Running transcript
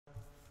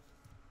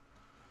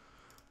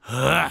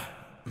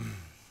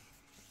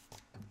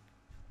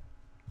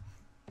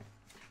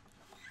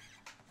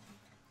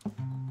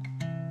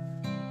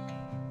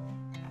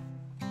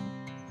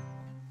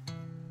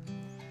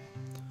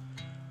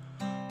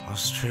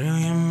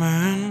Australian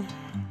man,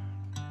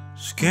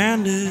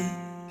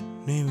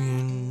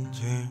 Scandinavian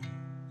tan,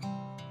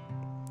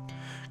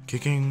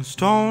 kicking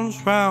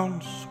stones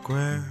round the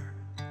square.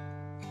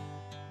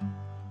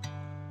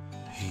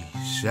 He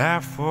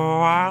sat for a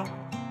while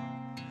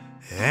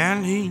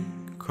and he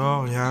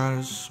called out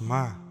a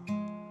smile,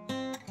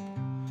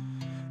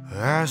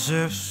 as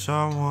if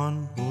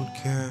someone would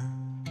care.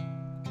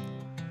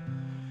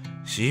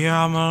 See,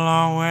 I'm a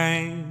long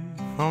way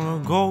from the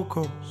Gold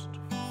Coast,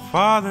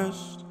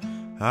 farthest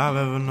I've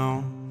ever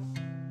known.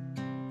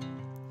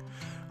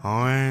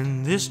 Oh,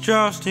 and this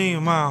just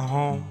ain't my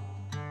home.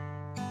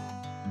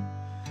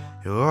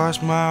 It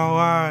was my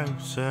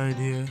wife's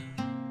idea,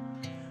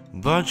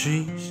 but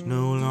she's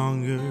no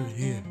longer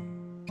here.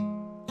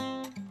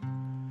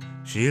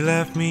 She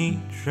left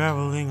me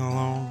traveling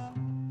alone.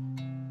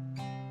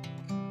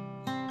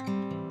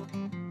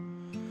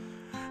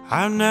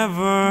 I've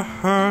never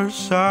heard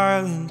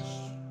silence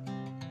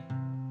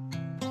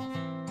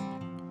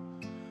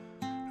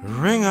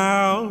ring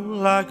out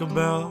like a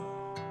bell.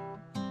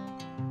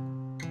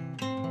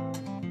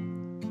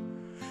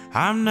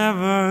 I've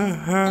never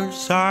heard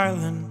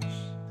silence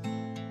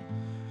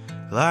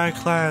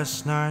like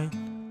last night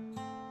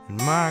in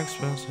my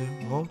expensive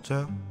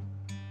hotel.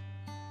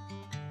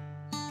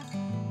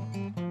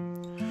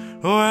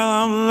 Well,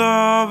 I'm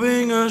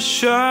loving a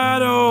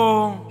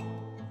shadow.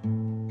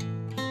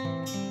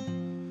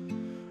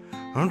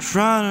 I'm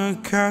trying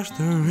to catch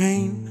the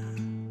rain.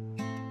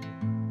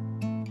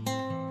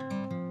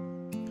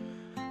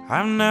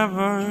 I've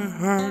never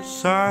heard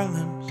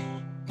silence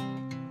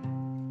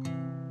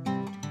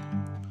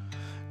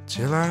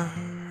till I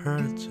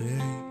heard it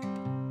today.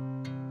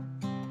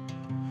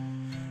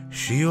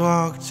 She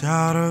walked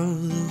out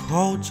of the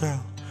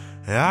hotel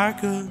and I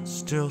could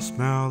still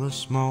smell the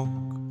smoke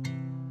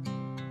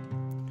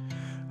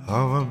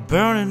of a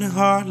burning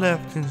heart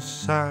left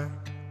inside.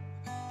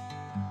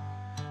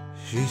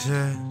 She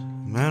said,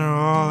 men are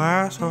all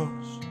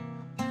assholes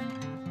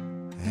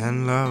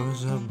and love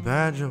is a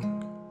bad joke.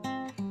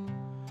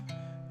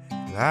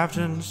 Laughed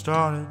and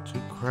started to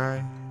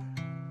cry.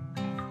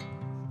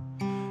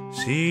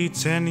 See,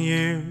 10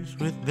 years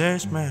with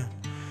this man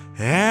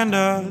and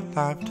a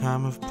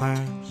lifetime of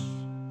plans.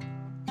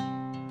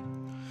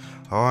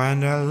 Oh,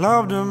 and I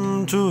loved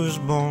him to his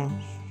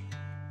bones.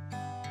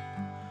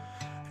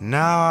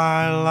 Now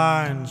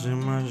eyelines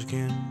in my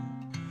skin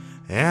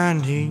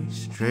and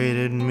he's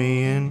traded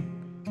me in.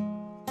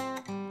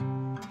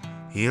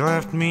 He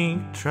left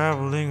me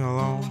traveling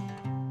alone.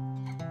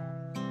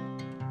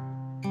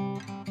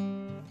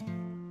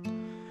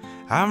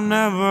 I've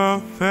never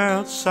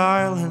felt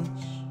silence.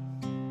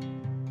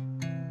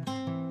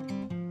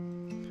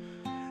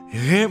 It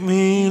hit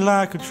me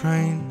like a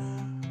train.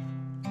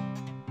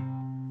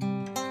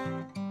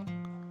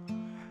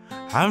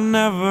 I've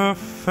never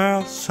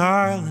felt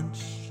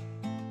silence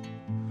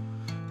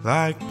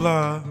like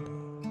blood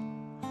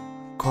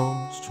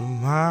coals to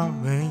my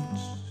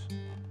veins.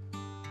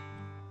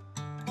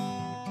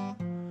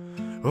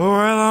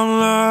 Well, I'm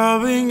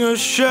loving a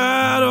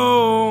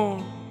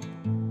shadow.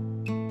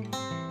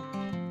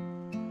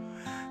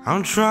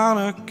 I'm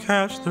trying to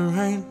catch the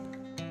rain.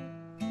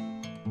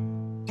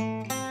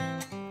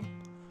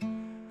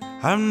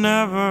 I've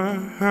never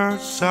heard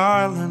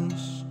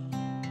silence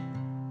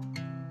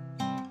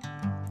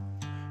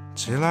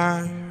till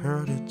I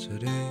heard it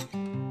today.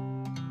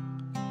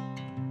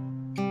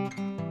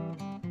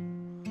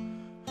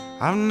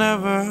 I've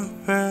never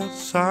felt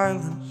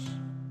silence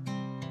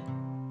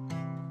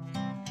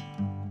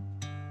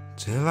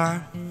till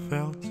I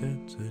felt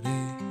it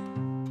today.